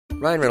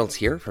Ryan Reynolds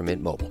here from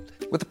Mint Mobile.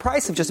 With the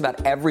price of just about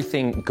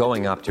everything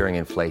going up during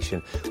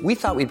inflation, we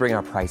thought we'd bring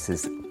our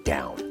prices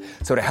down.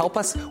 So to help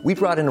us, we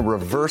brought in a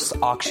reverse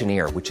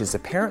auctioneer, which is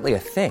apparently a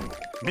thing.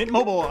 Mint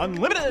Mobile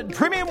Unlimited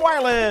Premium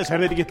Wireless. How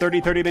to get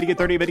 30, 30, bit to get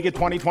 30, bit to get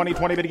 20, 20,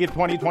 20, bit to get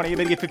 20, 20,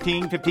 bit to get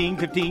 15, 15,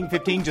 15,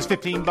 15, just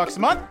 $15 a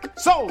month?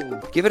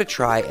 Sold! Give it a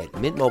try at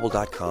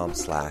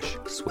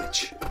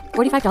mintmobile.com/switch.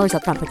 $45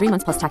 up front for 3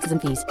 months plus taxes and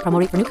fees. Promo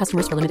rate for new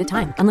customers for limited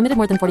time. Unlimited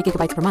more than 40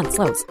 gigabytes per month.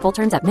 Slows full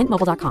terms at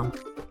mintmobile.com.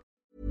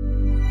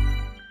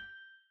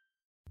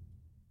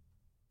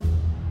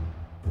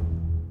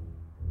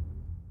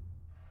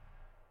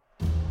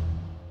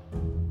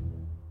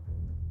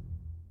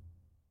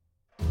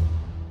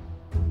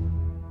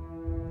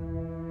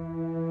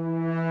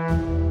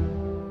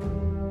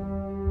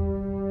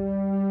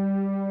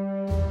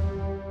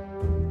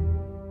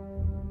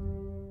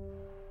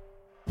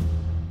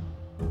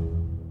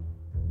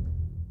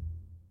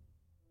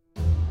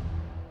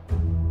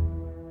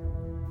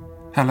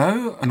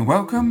 Hello and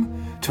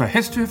welcome to a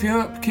History of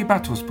Europe Key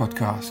Battles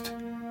podcast.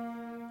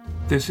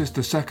 This is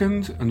the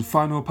second and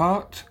final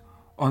part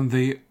on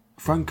the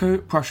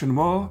Franco-Prussian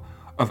War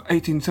of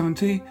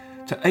 1870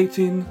 to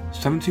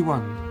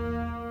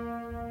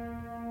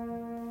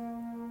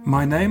 1871.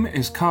 My name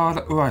is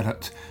Carl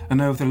Rylett, and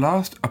over the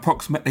last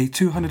approximately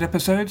 200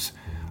 episodes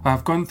I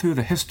have gone through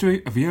the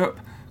history of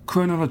Europe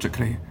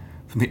chronologically,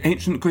 from the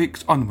ancient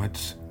Greeks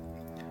onwards.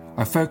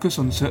 I focus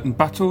on certain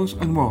battles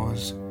and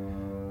wars,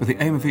 but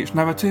the aim of each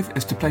narrative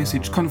is to place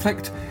each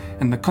conflict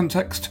in the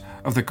context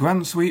of the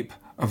grand sweep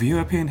of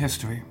European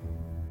history.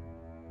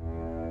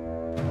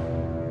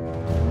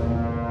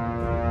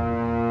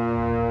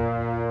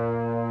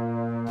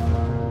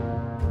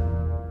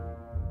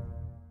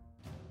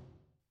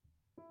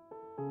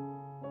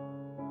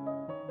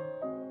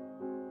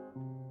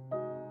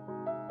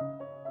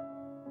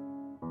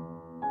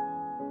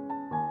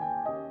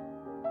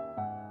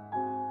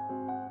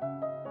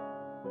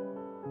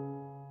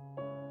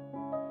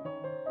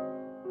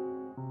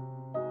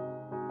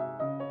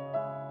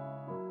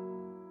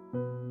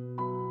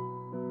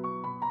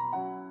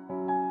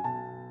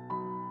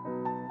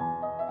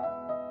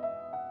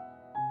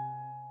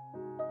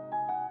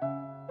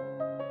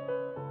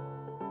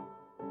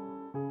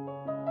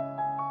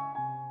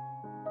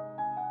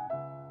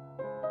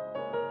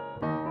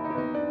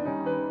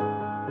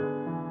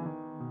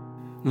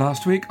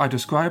 Last week I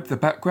described the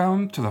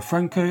background to the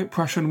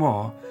Franco-Prussian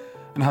War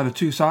and how the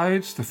two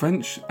sides, the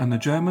French and the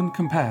German,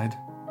 compared.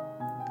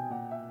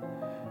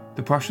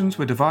 The Prussians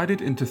were divided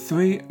into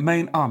three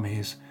main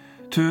armies.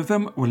 Two of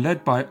them were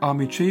led by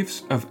army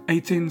chiefs of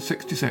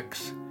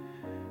 1866.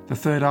 The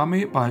Third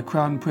Army by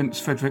Crown Prince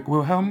Frederick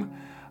Wilhelm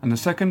and the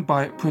second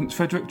by Prince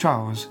Frederick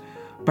Charles,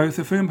 both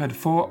of whom had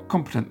fought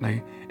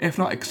competently, if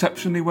not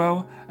exceptionally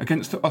well,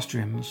 against the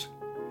Austrians.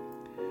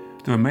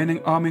 The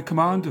remaining army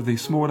command of the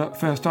smaller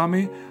First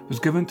Army was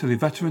given to the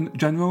veteran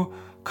General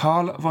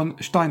Karl von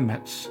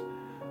Steinmetz.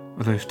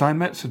 Although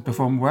Steinmetz had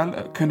performed well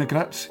at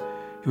Königgrätz,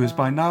 he was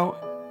by now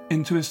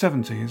into his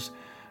 70s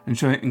and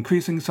showing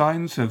increasing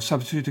signs of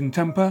substituting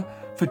temper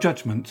for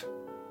judgment.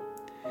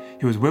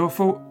 He was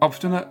willful,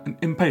 obstinate and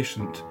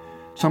impatient,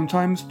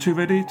 sometimes too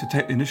ready to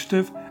take the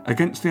initiative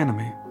against the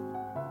enemy.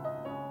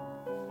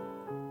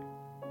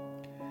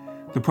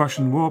 The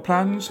Prussian war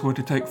plans were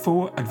to take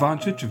full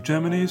advantage of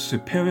Germany's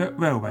superior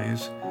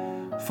railways,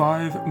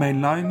 5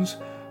 main lines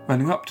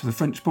running up to the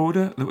French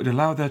border that would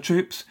allow their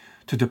troops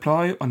to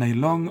deploy on a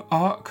long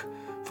arc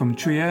from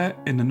Trier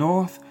in the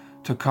north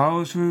to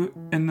Karlsruhe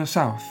in the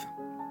south.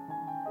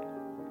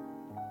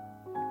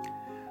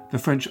 The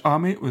French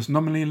army was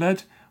nominally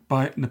led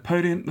by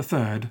Napoleon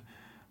III,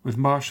 with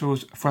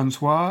Marshals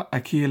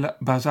François-Achille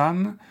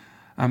Bazin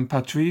and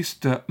Patrice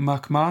de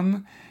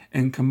Marqueman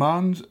in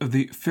command of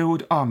the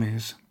field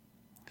armies.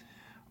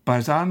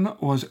 Bazin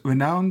was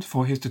renowned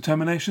for his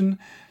determination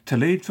to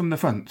lead from the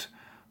front,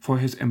 for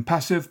his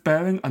impassive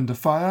bearing under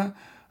fire,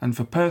 and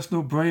for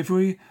personal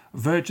bravery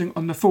verging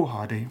on the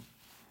foolhardy.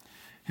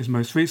 His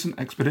most recent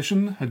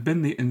expedition had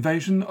been the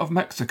invasion of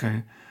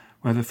Mexico,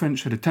 where the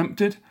French had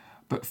attempted,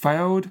 but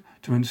failed,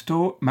 to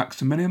install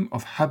Maximilian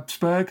of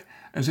Habsburg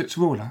as its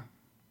ruler.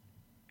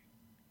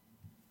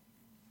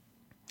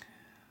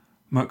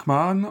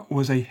 Marqueman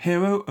was a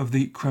hero of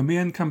the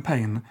Crimean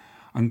campaign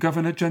and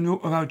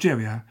Governor-General of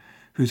Algeria,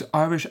 whose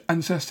Irish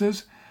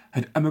ancestors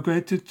had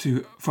emigrated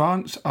to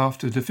France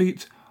after the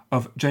defeat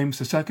of James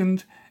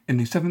II in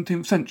the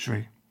 17th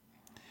century.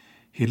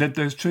 He led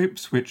those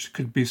troops which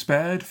could be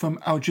spared from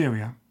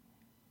Algeria.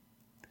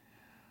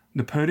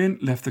 Napoleon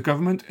left the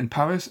government in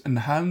Paris in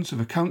the hands of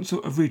a council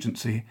of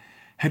regency,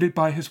 headed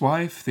by his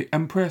wife, the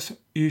Empress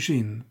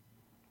Eugenie.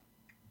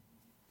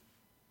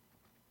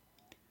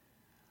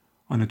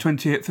 On the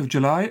 28th of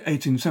July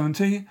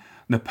 1870,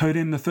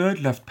 Napoleon III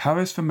left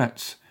Paris for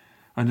Metz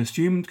and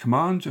assumed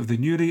command of the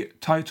newly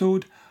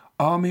titled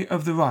Army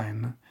of the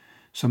Rhine,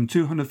 some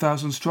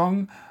 200,000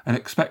 strong and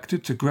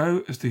expected to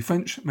grow as the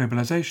French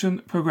mobilization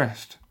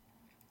progressed.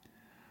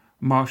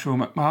 Marshal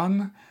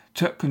MacMahon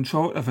took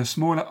control of a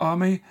smaller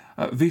army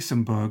at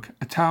Wissembourg,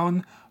 a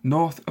town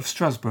north of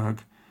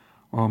Strasbourg,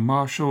 while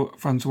Marshal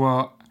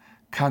Francois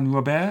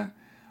Canrobert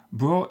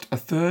brought a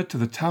third to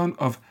the town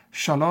of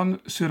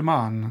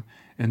Chalon-sur-Marne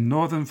in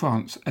northern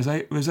France as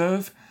a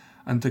reserve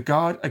and to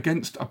guard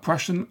against a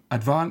Prussian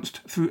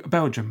advanced through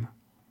Belgium.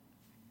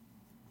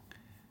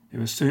 It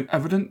was soon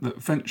evident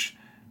that French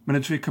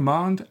military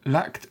command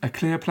lacked a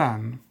clear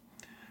plan,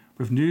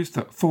 with news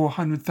that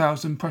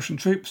 400,000 Prussian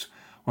troops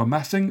were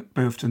massing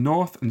both to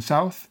north and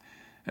south.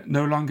 It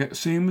no longer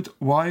seemed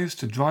wise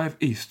to drive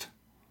east.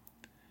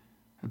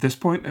 At this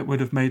point it would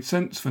have made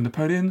sense for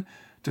Napoleon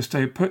to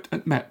stay put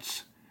at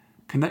Metz,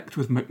 connect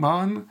with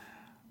McMahon,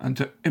 and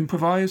to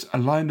improvise a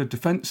line of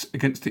defence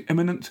against the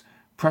imminent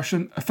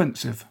Prussian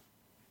offensive.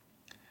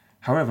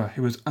 However,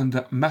 he was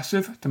under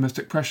massive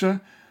domestic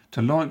pressure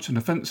to launch an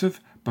offensive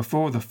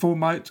before the full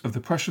might of the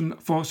Prussian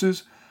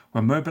forces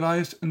were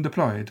mobilised and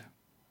deployed.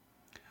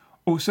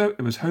 Also,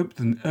 it was hoped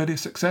that an early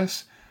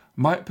success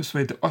might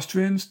persuade the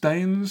Austrians,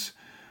 Danes,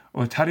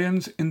 or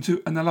Italians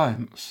into an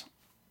alliance.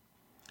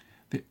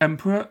 The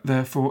Emperor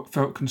therefore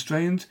felt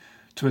constrained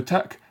to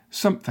attack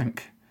something,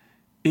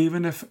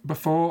 even if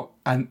before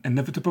an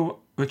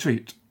inevitable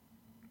retreat.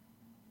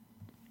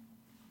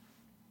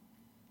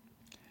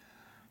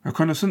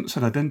 Reconnaissance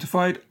had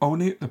identified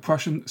only the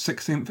Prussian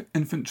 16th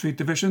Infantry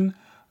Division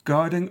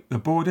guarding the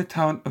border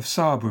town of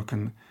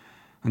Saarbrücken,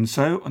 and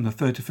so on the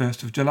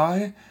 31st of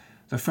July,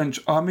 the French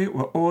army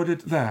were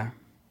ordered there.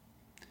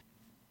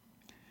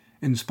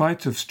 In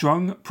spite of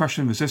strong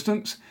Prussian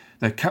resistance,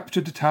 they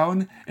captured the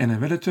town in a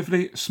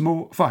relatively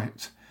small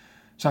fight,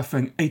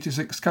 suffering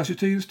 86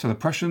 casualties to the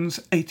Prussians'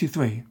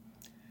 83.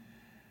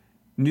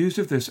 News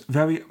of this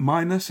very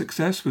minor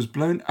success was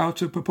blown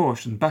out of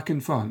proportion back in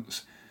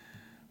France,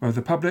 where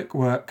the public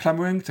were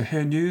clamouring to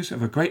hear news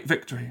of a great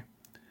victory.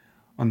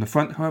 On the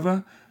front,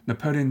 however,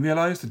 Napoleon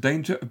realised the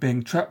danger of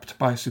being trapped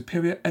by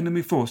superior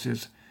enemy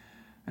forces,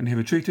 and he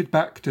retreated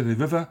back to the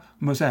river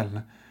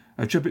Moselle,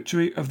 a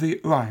tributary of the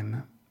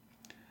Rhine.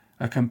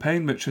 A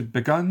campaign which had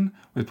begun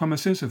with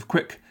promises of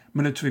quick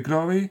military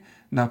glory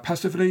now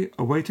passively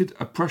awaited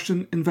a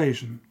Prussian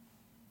invasion.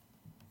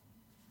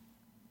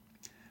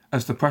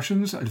 As the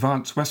Prussians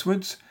advanced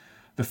westwards,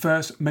 the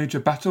first major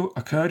battle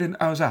occurred in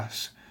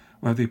Alsace,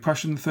 where the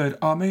Prussian Third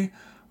Army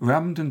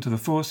rammed into the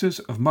forces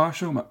of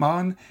Marshal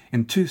McMahon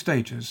in two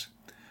stages.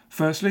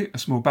 Firstly, a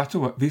small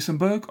battle at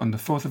Wissembourg on the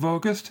 4th of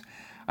August,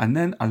 and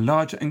then a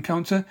larger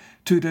encounter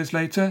 2 days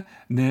later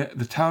near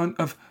the town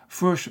of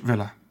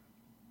Froschwiller.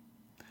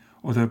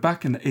 Although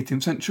back in the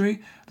 18th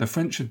century the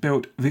French had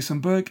built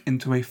Wissembourg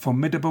into a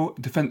formidable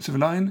defensive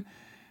line,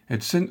 it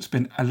had since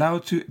been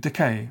allowed to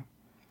decay.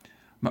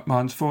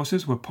 McMahon's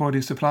forces were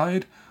poorly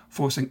supplied,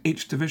 forcing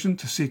each division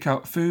to seek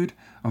out food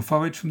and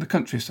forage from the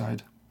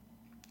countryside.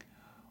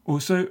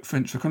 Also,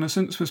 French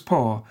reconnaissance was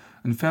poor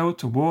and failed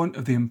to warn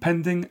of the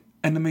impending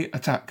enemy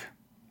attack.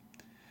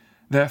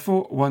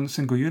 Therefore, one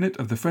single unit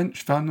of the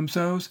French found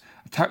themselves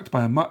attacked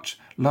by a much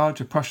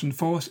larger Prussian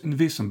force in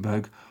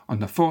Wissembourg on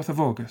the 4th of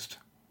August.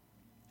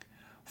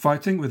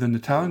 Fighting within the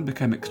town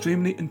became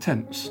extremely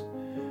intense.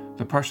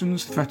 The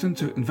Prussians threatened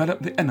to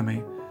envelop the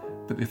enemy,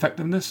 but the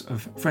effectiveness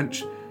of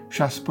French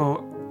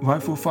chassepot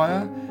rifle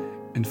fire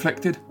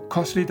inflicted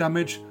costly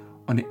damage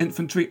on the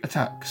infantry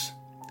attacks.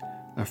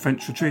 The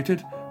French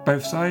retreated,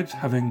 both sides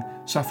having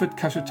suffered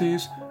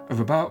casualties of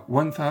about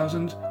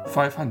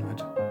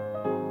 1,500.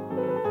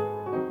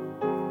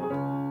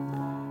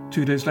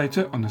 2 days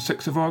later, on the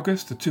 6th of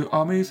August, the two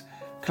armies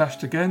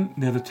clashed again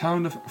near the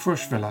town of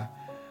Froschwiller.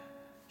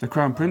 The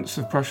Crown Prince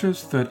of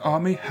Prussia's Third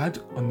Army had,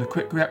 on the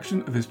quick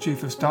reaction of his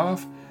Chief of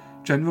Staff,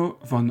 General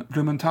von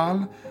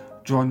Blumenthal,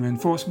 drawn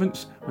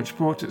reinforcements which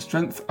brought its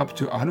strength up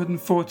to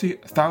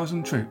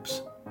 140,000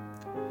 troops.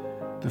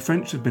 The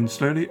French had been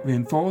slowly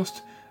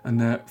reinforced, and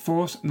their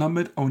force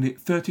numbered only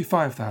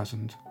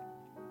 35,000.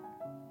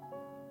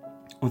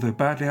 Although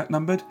badly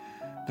outnumbered,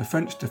 the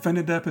French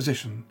defended their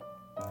position.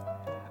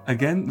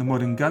 Again, the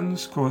modern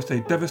guns caused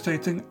a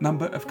devastating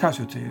number of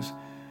casualties,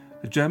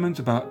 the Germans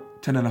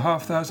about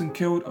 10,500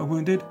 killed or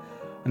wounded,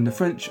 and the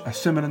French a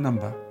similar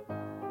number.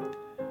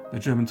 The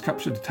Germans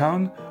captured the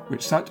town,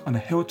 which sat on a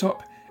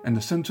hilltop in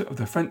the centre of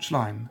the French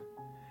line.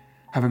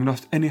 Having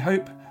lost any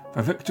hope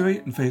for victory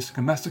and facing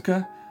a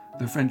massacre,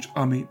 the French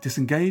army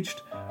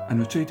disengaged and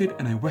retreated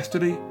in a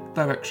westerly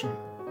direction.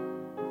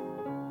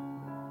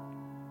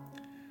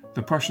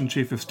 The Prussian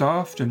Chief of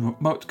Staff, General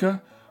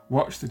Moltke,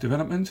 watched the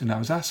development in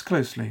Alsace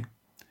closely.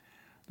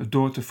 The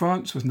door to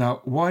France was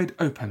now wide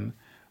open,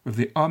 with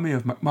the army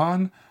of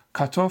McMahon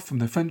cut off from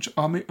the French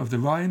army of the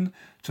Rhine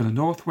to the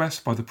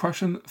northwest by the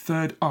Prussian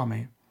Third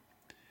Army.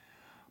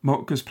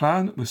 Moltke's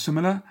plan was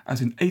similar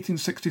as in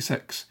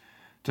 1866,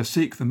 to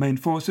seek the main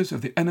forces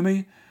of the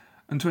enemy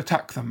and to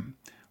attack them,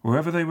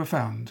 wherever they were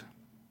found.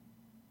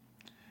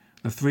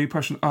 The three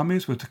Prussian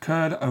armies were to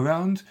curl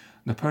around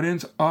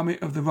Napoleon's Army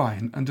of the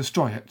Rhine and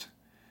destroy it.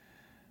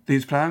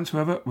 These plans,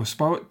 however, were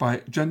spoilt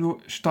by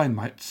General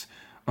Steinmetz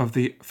of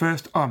the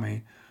First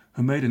Army,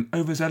 who made an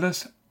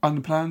overzealous,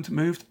 unplanned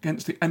move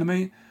against the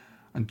enemy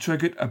and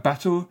triggered a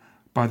battle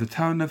by the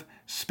town of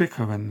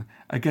Spicheren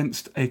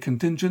against a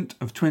contingent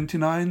of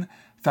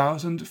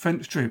 29,000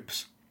 French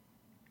troops.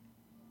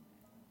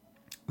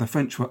 The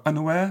French were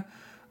unaware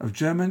of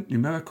German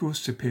numerical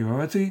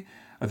superiority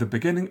at the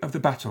beginning of the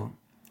battle.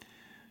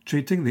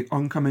 Treating the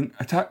oncoming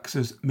attacks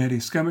as merely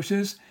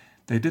skirmishes,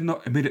 they did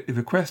not immediately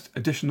request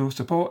additional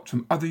support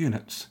from other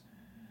units.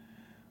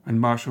 When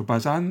Marshal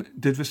Bazaine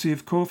did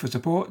receive call for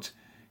support,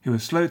 he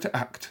was slow to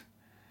act.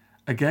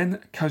 Again,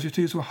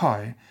 casualties were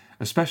high,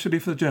 especially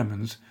for the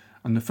Germans,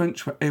 and the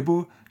French were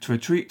able to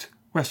retreat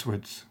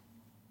westwards.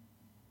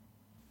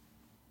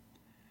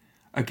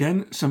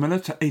 Again, similar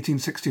to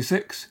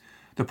 1866,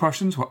 the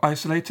Prussians were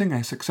isolating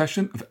a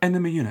succession of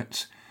enemy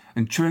units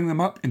and chewing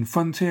them up in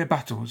frontier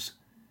battles.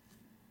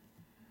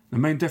 The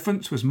main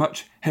difference was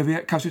much heavier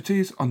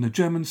casualties on the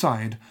German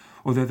side,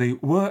 although they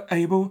were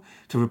able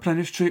to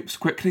replenish troops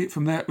quickly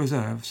from their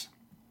reserves.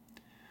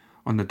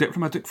 On the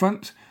diplomatic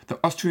front, the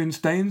Austrian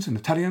Danes and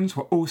Italians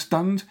were all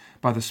stunned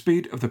by the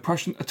speed of the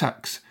Prussian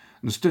attacks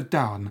and stood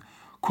down,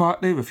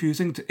 quietly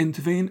refusing to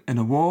intervene in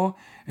a war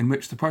in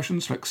which the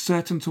Prussians looked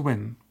certain to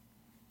win.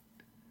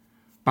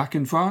 Back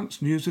in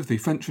France, news of the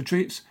French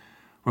retreats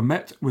were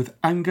met with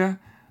anger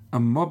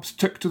and mobs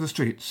took to the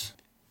streets.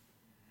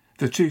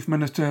 The chief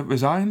minister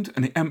resigned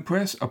and the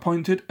Empress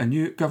appointed a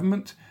new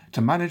government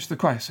to manage the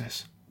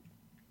crisis.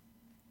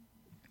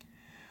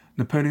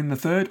 Napoleon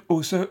III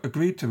also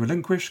agreed to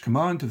relinquish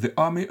command of the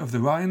Army of the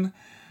Rhine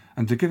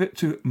and to give it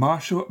to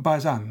Marshal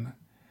Bazaine.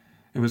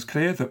 It was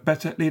clear that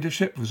better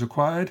leadership was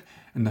required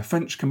in the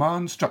French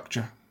command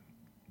structure.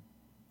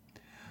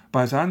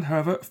 Bazaine,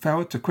 however,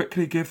 failed to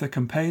quickly give the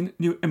campaign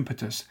new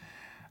impetus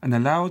and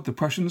allowed the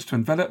Prussians to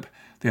envelop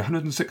the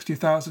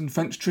 160,000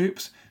 French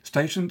troops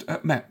stationed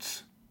at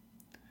Metz.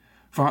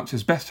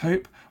 France's best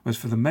hope was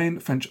for the main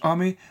French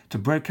army to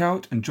break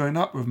out and join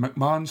up with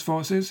MacMahon's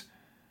forces,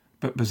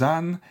 but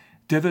Bazaine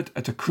dithered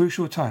at a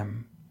crucial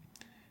time.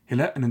 He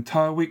let an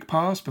entire week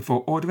pass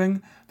before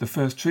ordering the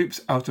first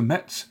troops out of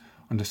Metz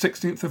on the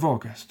 16th of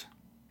August.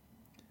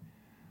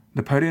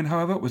 Napoleon,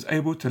 however, was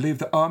able to leave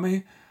the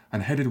army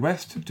and headed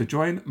west to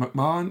join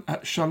MacMahon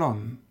at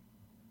Chalon.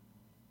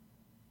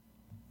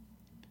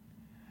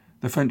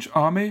 The French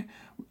army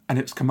and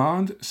its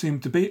command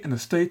seemed to be in a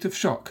state of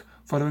shock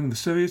following the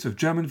series of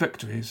German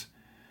victories.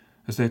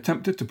 As they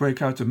attempted to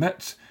break out of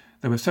Metz,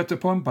 they were set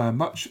upon by a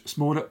much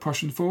smaller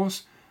Prussian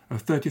force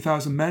of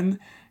 30,000 men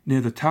near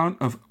the town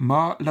of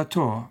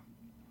Mar-la-Tour.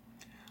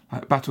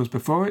 Like battles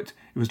before it,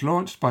 it was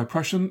launched by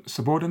Prussian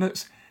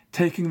subordinates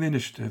taking the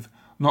initiative,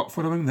 not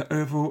following the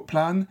overall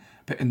plan,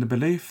 but in the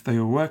belief they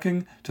were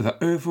working to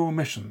the overall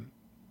mission.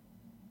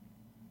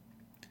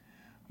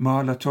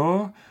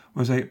 Mar-la-Tour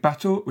was a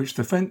battle which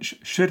the French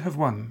should have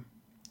won.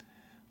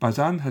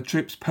 Bazaine had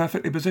troops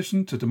perfectly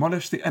positioned to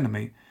demolish the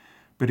enemy,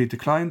 but he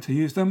declined to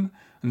use them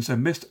and so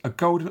missed a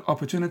golden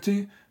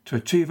opportunity to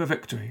achieve a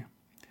victory.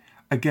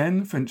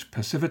 Again, French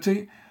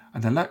passivity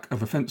and a lack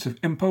of offensive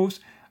impulse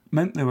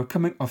meant they were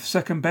coming off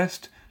second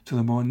best to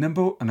the more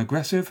nimble and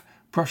aggressive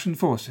Prussian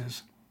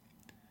forces.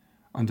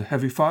 Under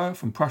heavy fire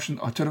from Prussian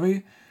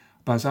artillery,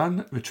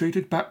 Bazaine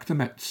retreated back to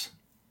Metz.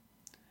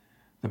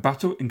 The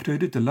battle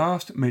included the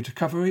last major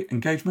cavalry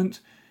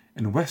engagement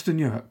in Western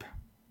Europe.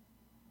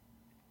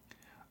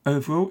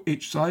 Overall,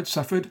 each side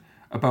suffered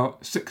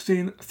about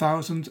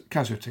 16,000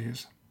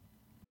 casualties.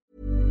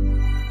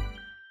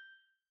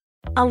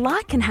 A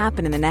lot can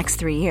happen in the next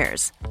 3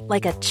 years.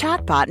 Like a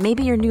chatbot may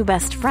be your new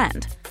best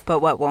friend. But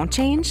what won't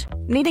change?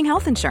 Needing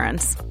health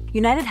insurance.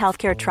 United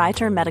Healthcare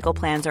Tri-Term Medical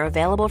Plans are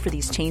available for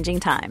these changing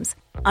times.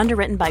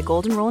 Underwritten by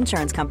Golden Rule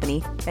Insurance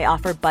Company, they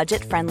offer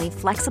budget-friendly,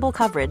 flexible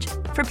coverage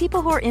for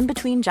people who are in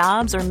between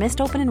jobs or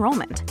missed open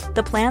enrollment.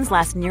 The plans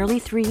last nearly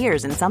 3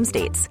 years in some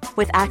states,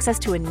 with access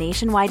to a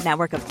nationwide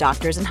network of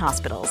doctors and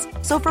hospitals.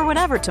 So for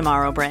whatever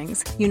tomorrow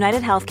brings,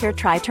 United Healthcare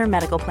Tri-Term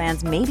Medical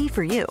Plans may be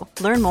for you.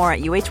 Learn more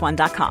at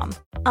uh1.com.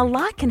 A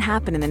lot can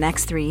happen in the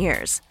next 3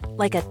 years.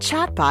 Like a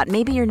chatbot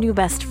may be your new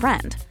best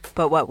friend.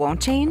 But what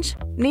won't change?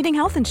 Needing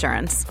health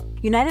insurance.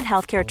 United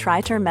Healthcare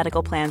Tri-Term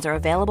Medical Plans are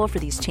available for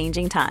these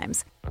changing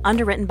times.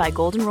 Underwritten by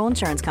Golden Rule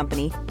Insurance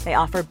Company, they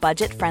offer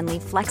budget-friendly,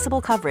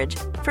 flexible coverage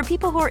for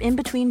people who are in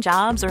between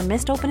jobs or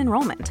missed open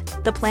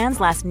enrollment. The plans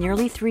last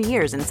nearly 3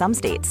 years in some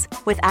states,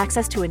 with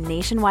access to a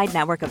nationwide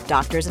network of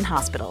doctors and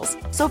hospitals.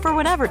 So for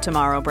whatever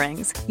tomorrow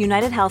brings,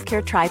 United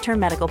Healthcare Tri-Term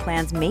Medical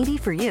Plans may be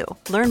for you.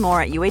 Learn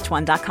more at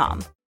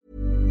uh1.com.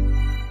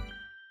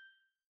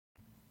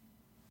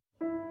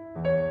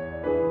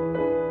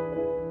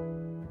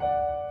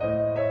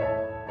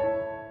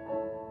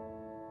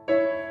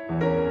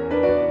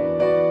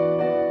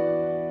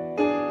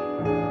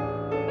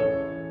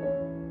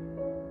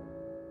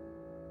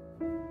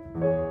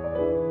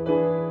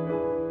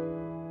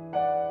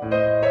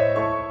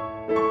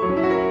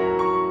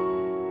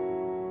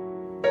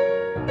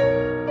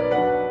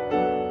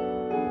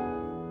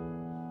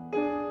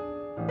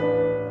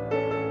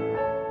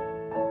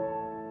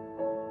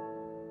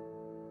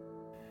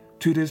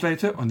 Two days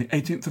later, on the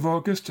 18th of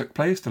August, took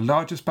place the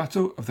largest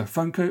battle of the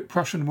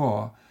Franco-Prussian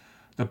War,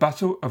 the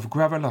Battle of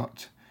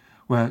Gravelotte,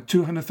 where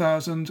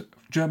 200,000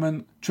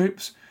 German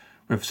troops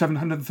with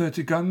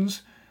 730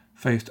 guns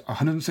faced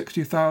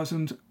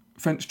 160,000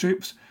 French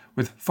troops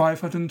with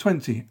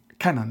 520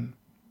 cannon.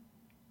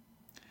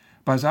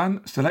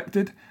 Bazan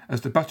selected as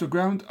the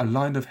battleground a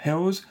line of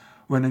hills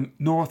running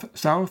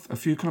north-south a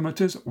few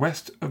kilometres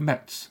west of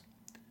Metz.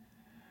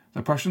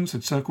 The Prussians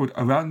had circled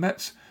around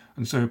Metz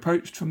and so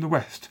approached from the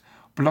west,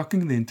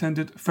 blocking the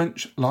intended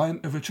French line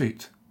of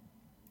retreat.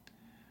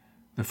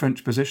 The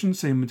French position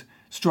seemed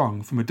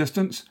strong from a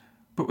distance,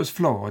 but was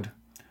flawed.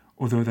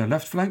 Although their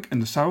left flank in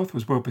the south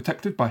was well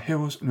protected by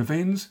hills and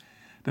ravines,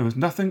 there was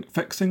nothing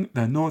fixing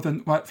their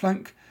northern right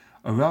flank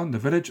around the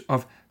village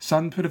of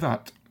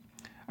Saint-Privat,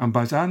 and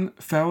Bazan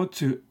failed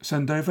to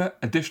send over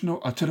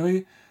additional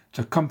artillery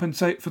to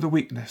compensate for the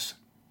weakness.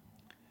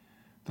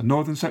 The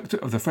northern sector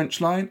of the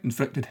French line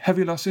inflicted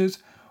heavy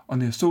losses on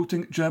the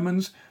assaulting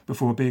Germans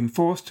before being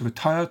forced to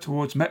retire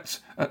towards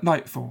Metz at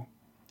nightfall.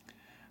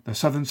 The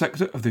southern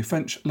sector of the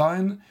French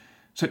line,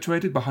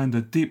 situated behind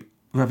a deep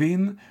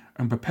ravine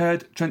and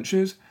prepared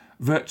trenches,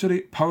 virtually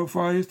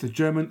pulverized the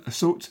German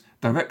assaults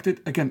directed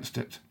against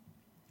it.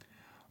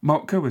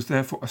 Moltke was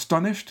therefore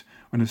astonished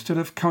when, instead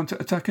of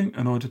counter-attacking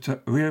in order to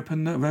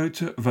reopen the road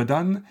to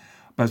Verdun,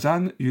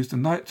 Bazan used the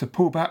night to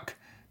pull back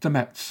to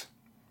Metz.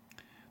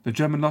 The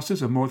German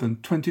losses of more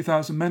than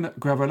 20,000 men at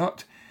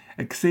Gravelotte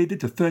exceeded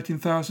to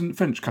 13,000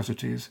 French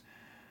casualties,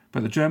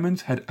 but the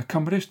Germans had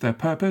accomplished their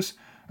purpose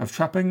of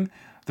trapping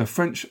the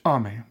French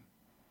army.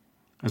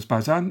 As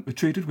Bazan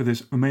retreated with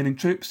his remaining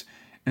troops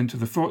into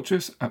the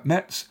fortress at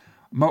Metz,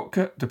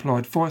 Moltke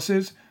deployed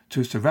forces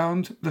to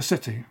surround the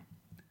city.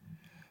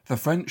 The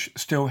French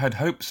still had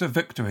hopes of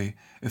victory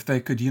if they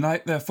could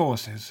unite their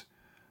forces,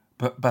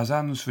 but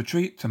Bazan's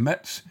retreat to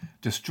Metz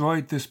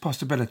destroyed this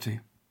possibility.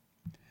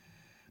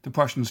 The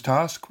Prussians'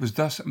 task was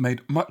thus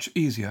made much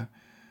easier,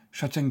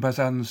 shutting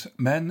Bazan's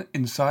men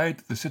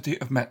inside the city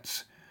of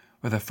Metz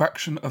with a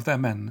fraction of their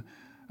men,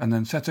 and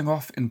then setting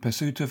off in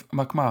pursuit of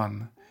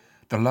MacMahon,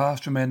 the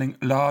last remaining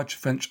large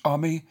French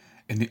army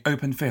in the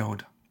open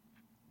field.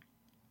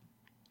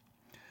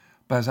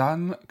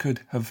 Bazan could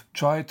have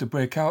tried to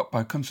break out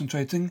by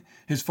concentrating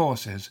his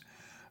forces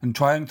and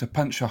trying to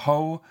punch a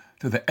hole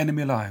through the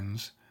enemy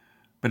lines,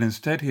 but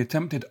instead he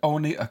attempted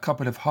only a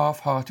couple of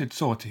half-hearted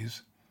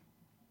sorties.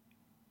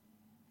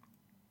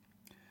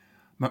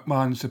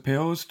 MacMahon's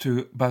appeals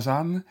to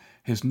Bazan,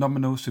 his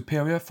nominal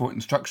superior for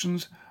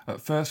instructions,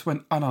 at first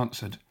went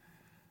unanswered,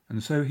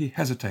 and so he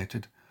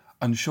hesitated,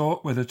 unsure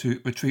whether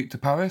to retreat to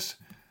Paris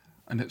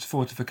and its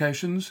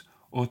fortifications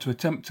or to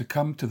attempt to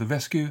come to the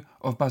rescue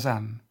of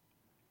Bazan.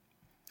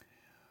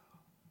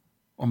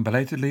 On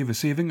belatedly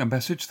receiving a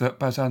message that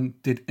Bazan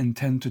did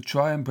intend to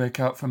try and break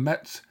out from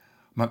Metz,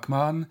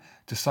 MacMahon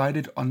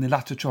decided on the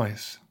latter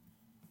choice.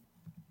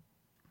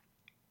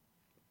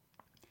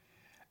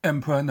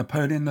 Emperor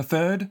Napoleon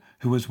III,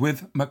 who was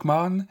with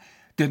MacMahon,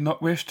 did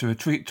not wish to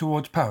retreat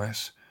towards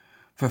Paris,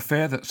 for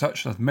fear that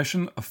such an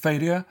admission of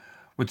failure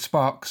would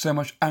spark so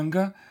much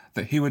anger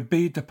that he would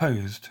be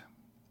deposed.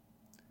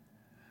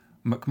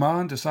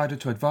 MacMahon decided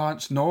to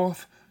advance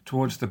north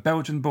towards the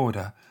Belgian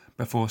border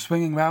before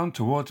swinging round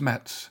towards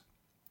Metz.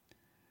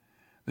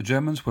 The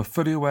Germans were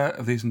fully aware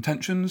of these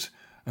intentions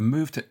and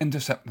moved to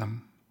intercept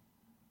them.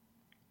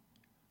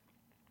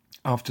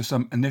 After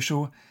some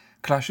initial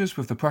clashes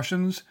with the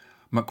Prussians,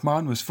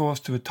 MacMahon was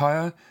forced to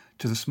retire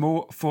to the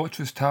small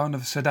fortress town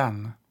of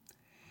Sedan.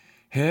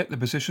 Here the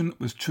position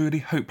was truly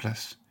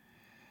hopeless.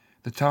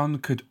 The town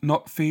could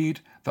not feed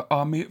the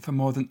army for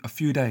more than a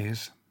few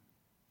days.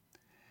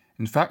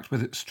 In fact,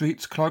 with its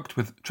streets clogged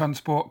with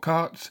transport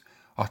carts,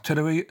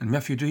 artillery and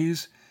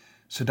refugees,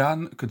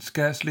 Sedan could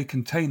scarcely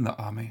contain the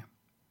army.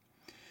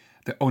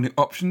 The only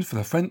option for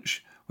the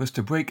French was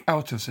to break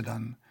out of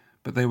Sedan,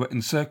 but they were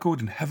encircled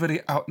and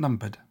heavily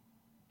outnumbered.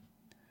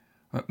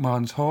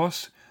 MacMahon's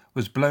horse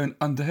was blown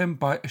under him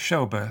by a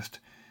shell burst,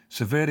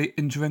 severely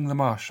injuring the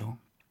marshal.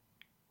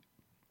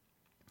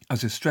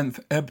 As his strength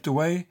ebbed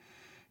away,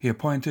 he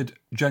appointed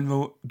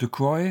General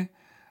Ducreuil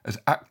as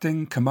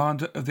acting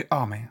commander of the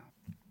army.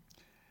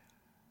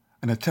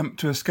 An attempt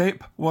to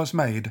escape was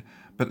made,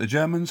 but the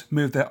Germans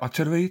moved their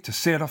artillery to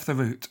seal off the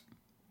route.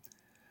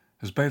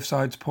 As both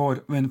sides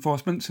poured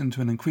reinforcements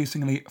into an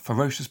increasingly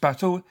ferocious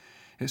battle,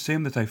 it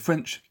seemed that a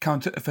French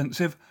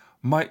counter-offensive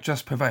might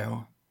just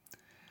prevail.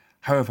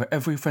 However,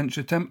 every French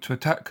attempt to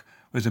attack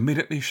was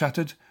immediately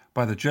shattered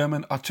by the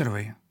German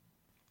artillery.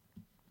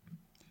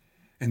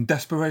 In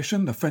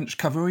desperation, the French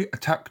cavalry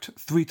attacked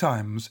 3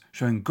 times,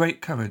 showing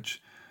great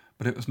courage,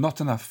 but it was not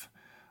enough,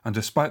 and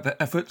despite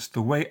their efforts,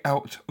 the way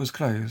out was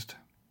closed.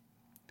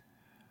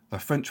 The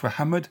French were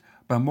hammered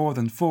by more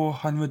than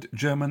 400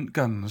 German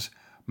guns,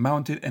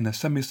 mounted in a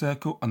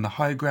semicircle on the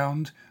high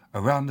ground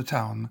around the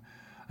town,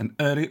 and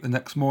early the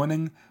next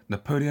morning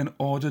Napoleon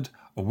ordered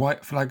a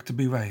white flag to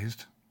be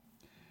raised.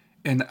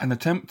 In an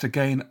attempt to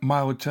gain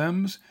mild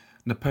terms,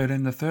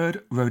 Napoleon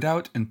III rode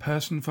out in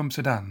person from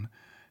Sedan,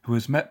 who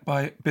was met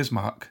by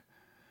Bismarck,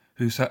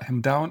 who sat him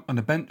down on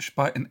a bench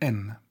by an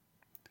inn.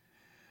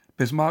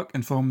 Bismarck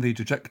informed the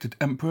dejected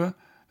emperor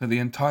that the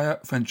entire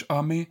French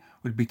army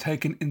would be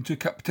taken into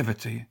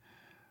captivity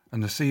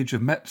and the siege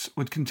of Metz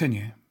would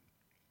continue.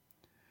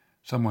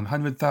 Some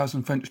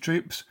 100,000 French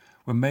troops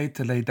were made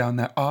to lay down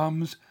their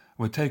arms and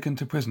were taken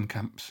to prison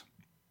camps.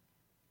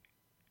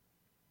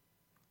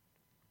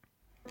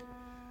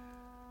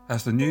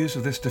 As the news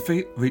of this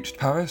defeat reached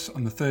Paris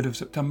on the 3rd of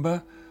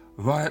September,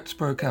 riots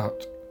broke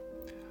out.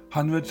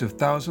 Hundreds of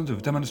thousands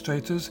of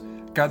demonstrators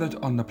gathered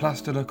on the Place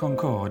de la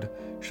Concorde,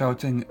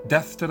 shouting,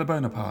 "Death to the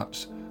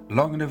Bonapartes!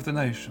 Long live the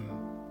nation!"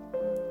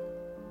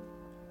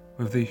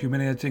 With the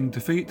humiliating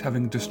defeat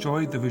having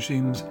destroyed the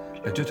regime's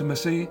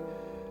legitimacy,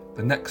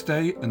 the next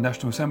day the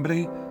National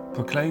Assembly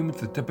proclaimed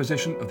the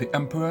deposition of the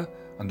Emperor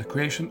and the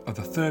creation of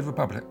the Third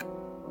Republic.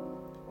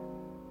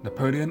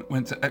 Napoleon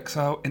went to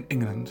exile in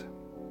England.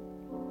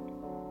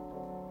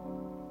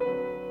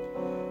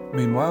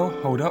 Meanwhile,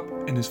 holed up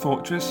in his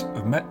fortress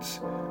of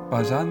Metz,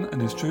 Bazin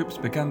and his troops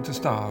began to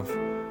starve,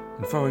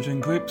 and foraging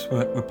groups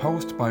were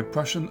repulsed by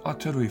Prussian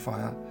artillery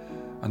fire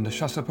and the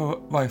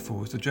chassepot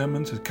rifles the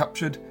Germans had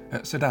captured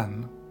at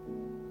Sedan.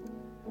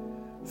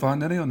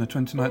 Finally, on the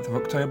 29th of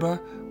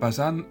October,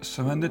 Bazin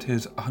surrendered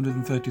his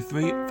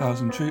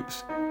 133,000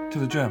 troops to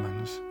the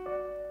Germans.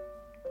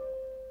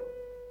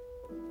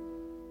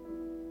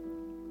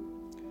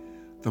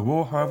 The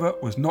war, however,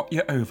 was not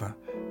yet over,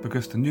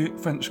 because the new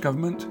French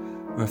government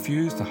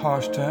refused the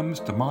harsh terms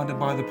demanded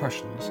by the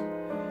Prussians,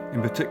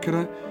 in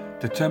particular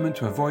determined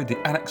to avoid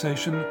the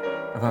annexation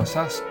of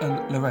Alsace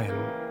and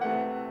Lorraine.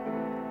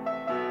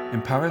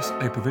 In Paris,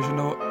 a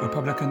provisional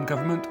Republican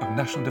government of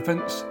national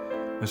defence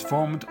was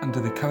formed under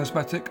the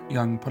charismatic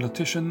young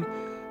politician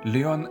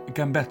Léon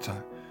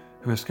Gambetta,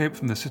 who escaped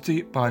from the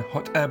city by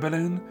hot air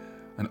balloon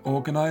and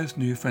organised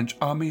new French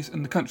armies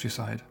in the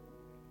countryside.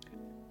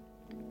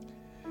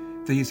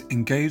 These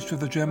engaged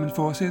with the German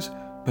forces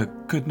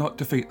but could not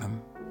defeat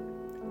them.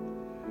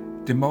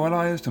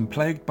 Demoralised and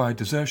plagued by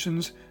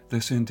desertions, they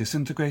soon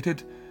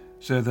disintegrated,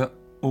 so that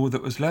all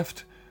that was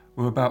left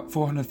were about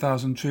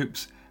 400,000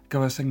 troops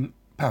garrisoning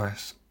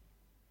Paris.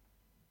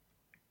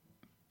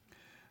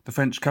 The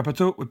French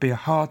capital would be a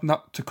hard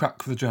nut to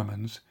crack for the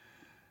Germans.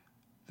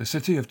 The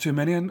city of 2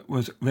 million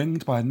was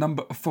ringed by a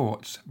number of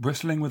forts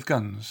bristling with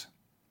guns.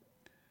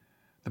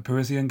 The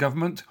Parisian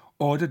government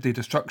ordered the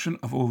destruction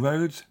of all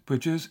roads,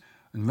 bridges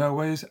and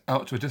railways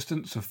out to a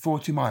distance of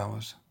 40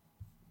 miles.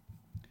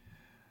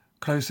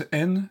 Closer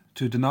in,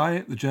 to deny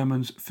the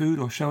Germans food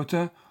or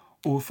shelter,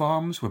 all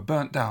farms were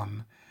burnt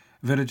down,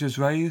 villages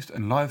razed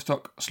and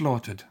livestock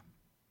slaughtered.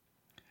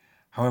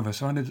 However,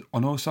 surrounded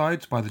on all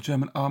sides by the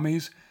German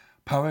armies,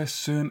 Paris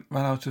soon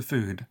ran out of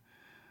food,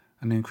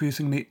 and the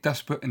increasingly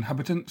desperate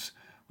inhabitants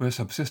were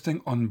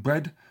subsisting on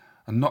bread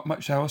and not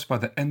much else by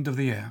the end of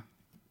the year.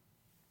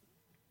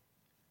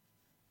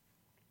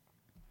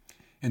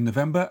 In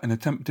November, an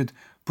attempted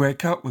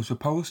breakout was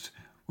repulsed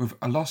with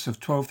a loss of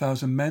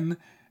 12,000 men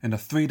in a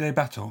 3-day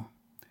battle.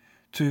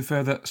 2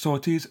 further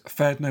sorties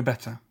fared no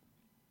better.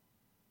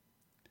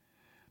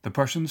 The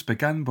Prussians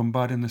began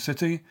bombarding the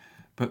city,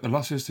 but the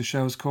losses the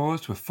shells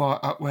caused were far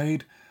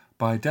outweighed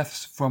by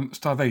deaths from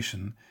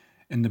starvation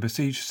in the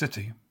besieged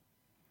city.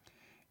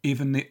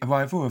 Even the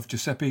arrival of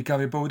Giuseppe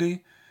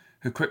Garibaldi,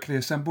 who quickly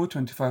assembled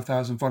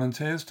 25,000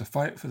 volunteers to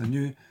fight for the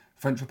new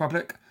French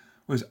Republic,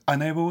 was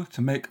unable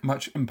to make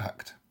much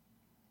impact.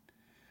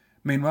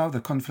 Meanwhile,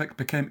 the conflict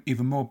became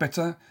even more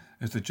bitter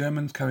as the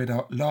Germans carried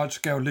out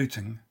large-scale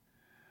looting.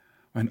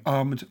 When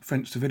armed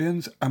French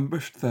civilians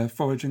ambushed their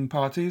foraging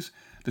parties,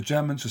 the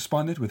Germans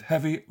responded with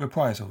heavy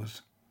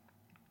reprisals.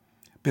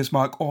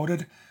 Bismarck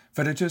ordered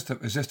villages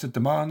that resisted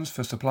demands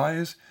for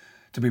supplies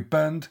to be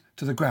burned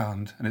to the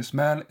ground and its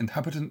male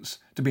inhabitants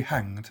to be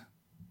hanged.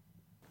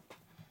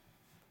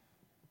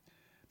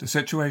 The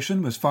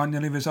situation was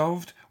finally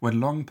resolved when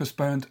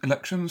long-postponed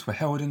elections were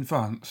held in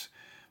France,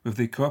 with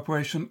the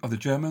cooperation of the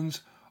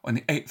Germans on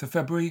the 8th of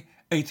February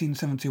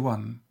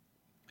 1871.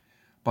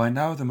 By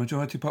now the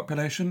majority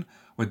population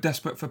were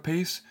desperate for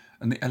peace,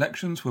 and the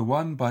elections were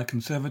won by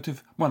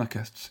conservative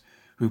monarchists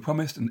who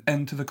promised an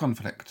end to the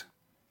conflict.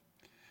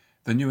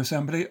 The new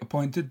assembly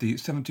appointed the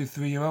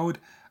 73-year-old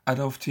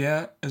Adolphe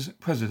Thiers as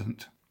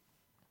president.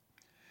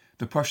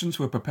 The Prussians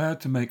were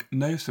prepared to make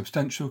no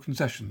substantial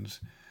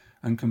concessions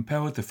and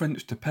compelled the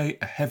French to pay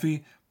a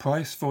heavy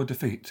price for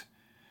defeat.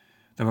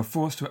 They were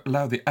forced to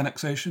allow the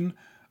annexation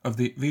of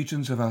the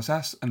regions of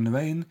Alsace and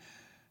Lorraine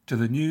to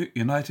the new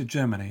united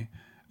Germany,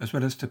 as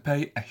well as to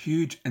pay a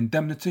huge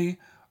indemnity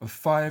of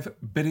 5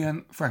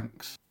 billion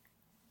francs.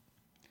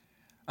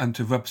 And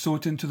to rub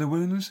salt into the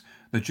wounds,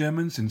 the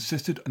Germans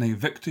insisted on a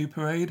victory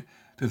parade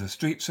through the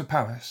streets of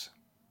Paris.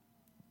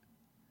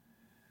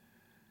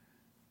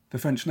 The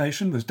French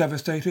nation was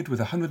devastated with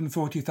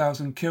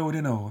 140,000 killed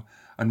in all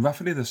and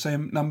roughly the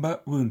same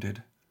number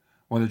wounded,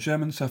 while the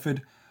Germans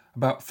suffered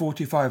about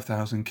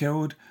 45,000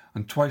 killed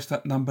and twice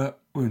that number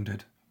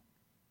wounded.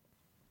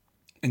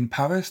 In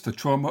Paris, the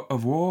trauma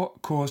of war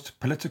caused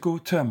political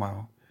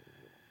turmoil.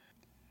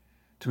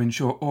 To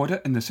ensure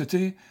order in the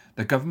city,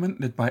 the government,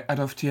 led by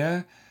Adolphe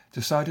Thiers,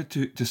 decided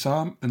to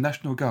disarm the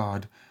National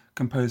Guard,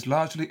 composed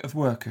largely of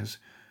workers,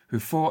 who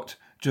fought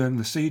during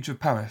the Siege of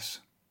Paris.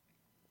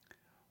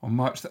 On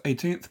March the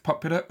 18th,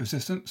 popular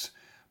resistance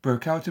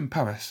broke out in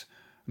Paris,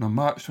 and on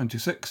March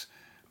 26,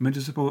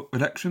 municipal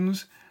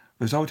elections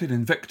resulted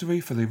in victory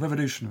for the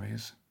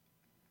revolutionaries.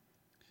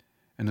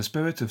 In the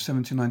spirit of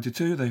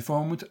 1792, they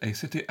formed a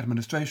city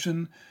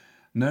administration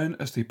known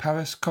as the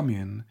Paris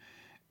Commune,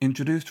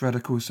 introduced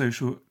radical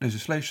social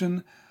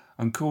legislation,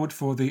 and called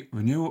for the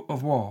renewal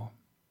of war.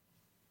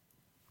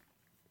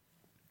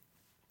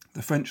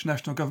 The French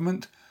national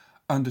government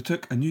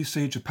undertook a new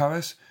siege of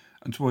Paris,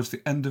 and towards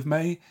the end of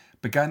May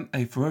began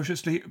a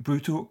ferociously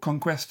brutal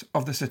conquest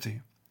of the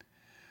city.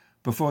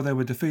 Before they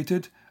were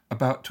defeated,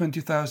 about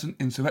 20,000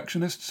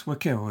 insurrectionists were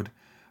killed,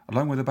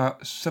 along with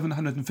about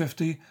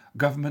 750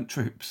 government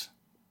troops.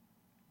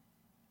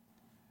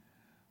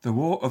 The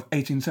War of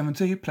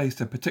 1870 placed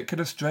a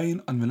particular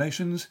strain on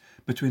relations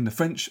between the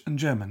French and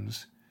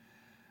Germans.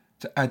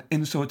 To add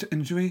insult to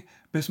injury,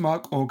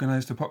 Bismarck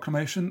organised the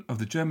proclamation of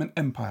the German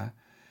Empire,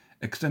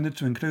 extended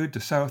to include the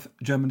South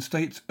German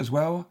states as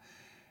well,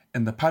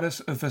 in the Palace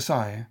of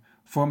Versailles,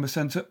 former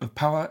centre of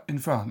power in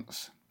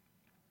France.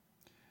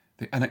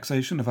 The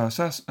annexation of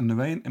Alsace and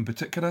Lorraine in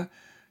particular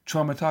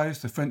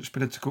traumatised the French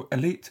political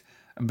elite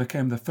and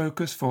became the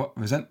focus for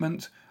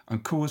resentment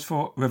and cause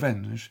for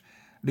revenge,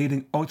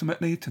 leading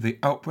ultimately to the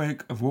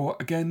outbreak of war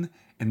again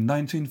in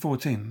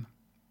 1914.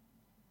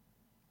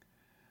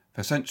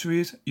 For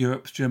centuries,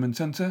 Europe's German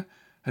centre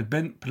had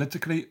been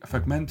politically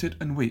fragmented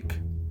and weak.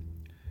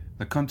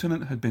 The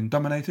continent had been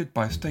dominated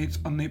by states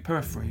on the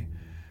periphery,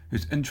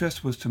 whose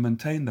interest was to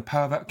maintain the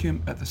power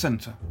vacuum at the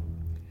centre.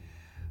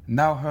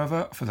 Now,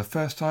 however, for the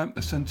first time,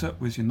 the centre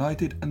was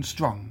united and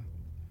strong.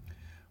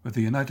 With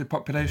a united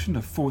population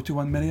of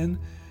 41 million,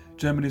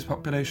 Germany's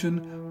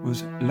population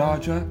was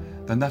larger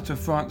than that of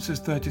France's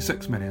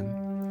 36 million,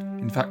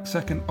 in fact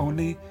second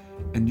only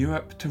in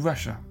Europe to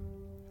Russia.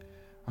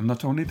 And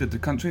not only did the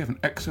country have an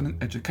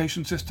excellent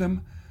education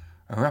system,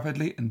 a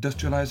rapidly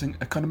industrialising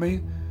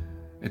economy,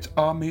 its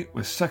army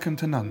was second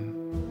to none.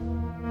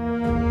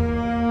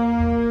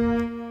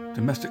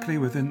 Domestically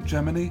within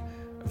Germany,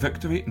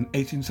 victory in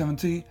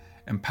 1870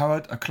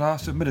 empowered a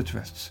class of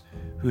militarists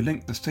who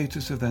linked the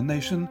status of their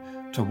nation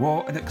to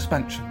war and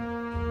expansion.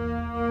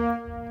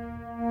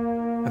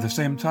 At the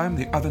same time,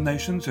 the other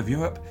nations of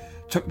Europe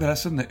took the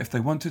lesson that if they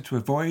wanted to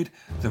avoid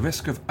the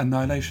risk of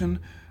annihilation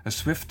as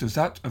swift as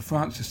that of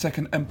France's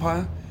Second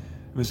Empire,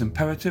 it was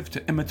imperative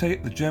to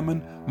imitate the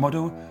German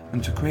model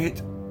and to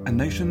create a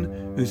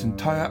nation whose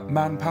entire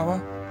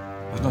manpower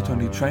was not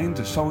only trained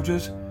as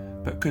soldiers,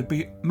 but could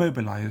be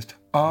mobilised,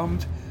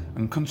 armed,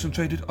 and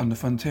concentrated on the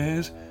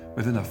frontiers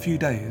within a few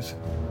days.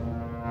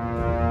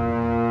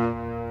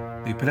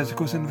 The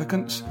political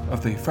significance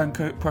of the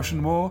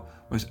Franco-Prussian War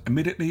was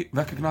immediately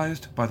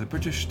recognised by the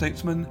British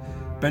statesman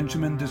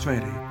Benjamin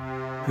Disraeli,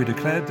 who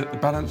declared that the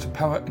balance of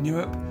power in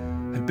Europe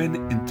had been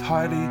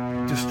entirely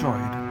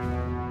destroyed.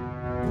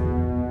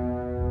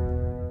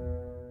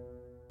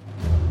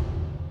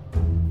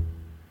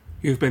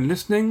 You've been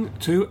listening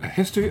to a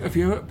History of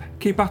Europe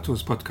Key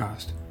Battles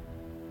podcast.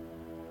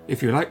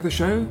 If you like the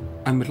show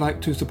and would like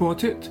to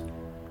support it,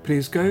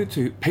 please go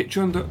to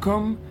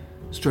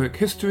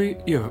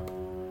patreon.com/historyeurope.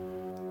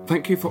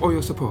 Thank you for all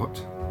your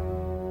support.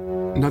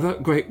 Another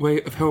great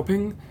way of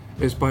helping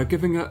is by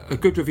giving a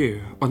good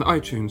review on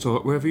iTunes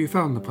or wherever you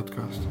found the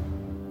podcast.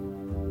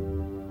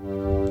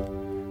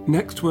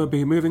 Next we'll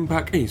be moving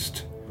back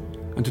east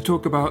and to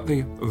talk about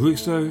the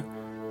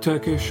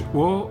Russo-Turkish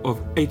War of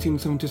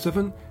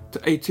 1877 to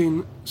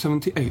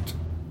 1878,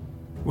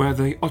 where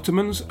the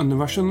Ottomans and the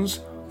Russians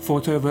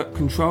fought over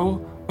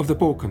control of the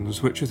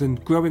Balkans, which is in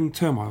growing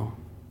turmoil.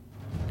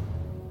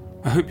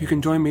 I hope you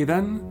can join me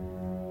then.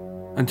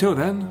 Until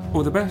then,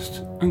 all the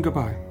best and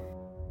goodbye.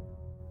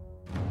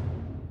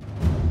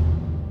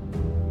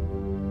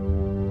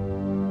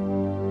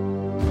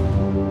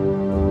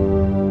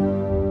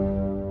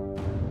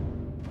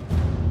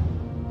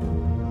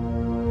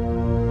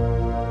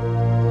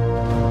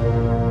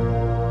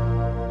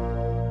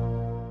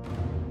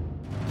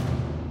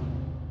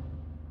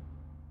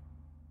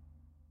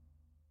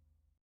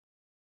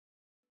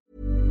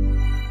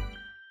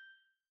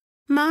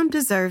 Mom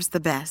deserves the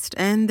best,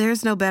 and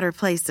there's no better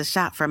place to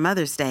shop for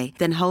Mother's Day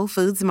than Whole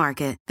Foods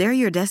Market. They're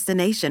your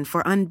destination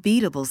for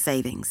unbeatable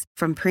savings,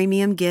 from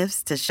premium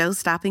gifts to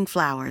show-stopping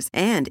flowers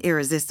and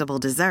irresistible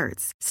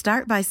desserts.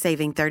 Start by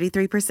saving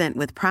 33%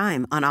 with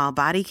Prime on all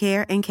body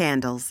care and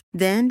candles.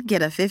 Then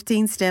get a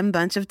 15-stem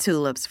bunch of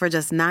tulips for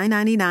just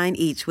 $9.99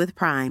 each with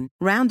Prime.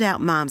 Round out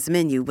Mom's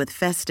menu with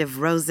festive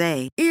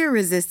rosé,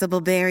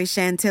 irresistible berry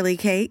chantilly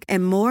cake,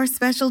 and more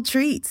special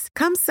treats.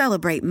 Come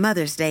celebrate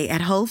Mother's Day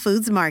at Whole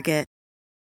Foods Market.